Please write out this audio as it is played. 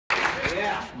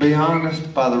Be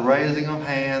honest, by the raising of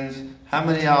hands, how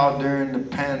many of y'all during the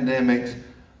pandemics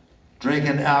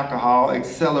drinking alcohol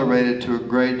accelerated to a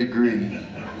great degree?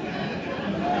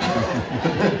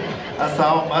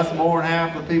 That's more than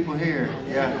half the people here.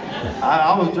 Yeah,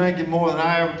 I was drinking more than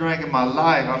I ever drank in my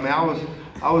life. I mean,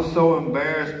 I was so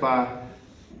embarrassed by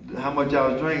how much I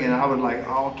was drinking. I would like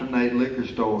alternate liquor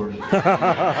stores.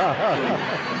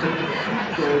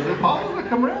 So is it possible to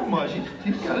come around much?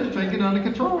 He's got his drinking under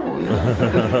control.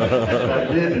 I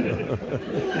didn't.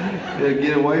 It'll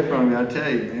get away from me, I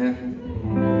tell you,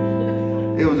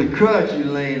 man. It was a crutch you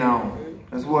lean on.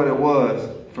 That's what it was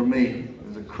for me. It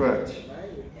was a crutch.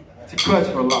 It's a crutch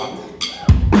for lots.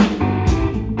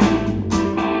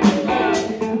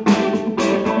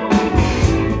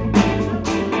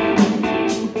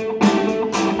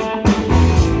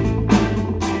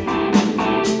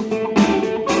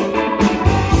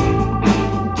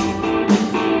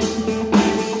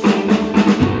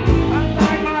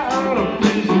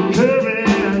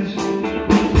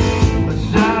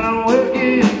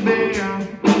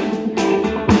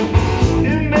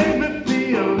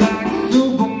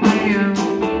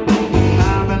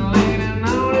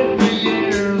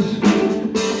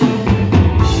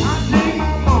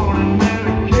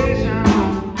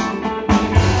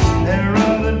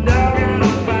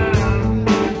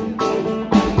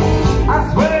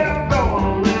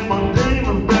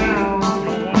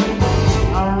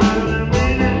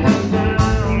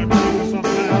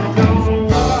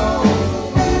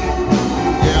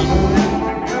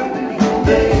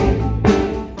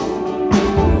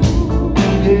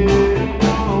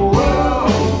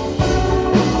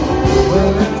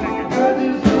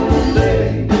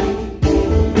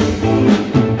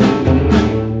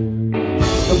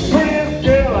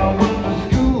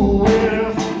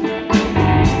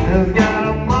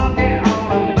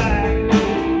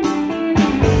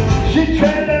 She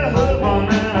traded her husband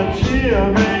and a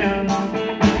cheer.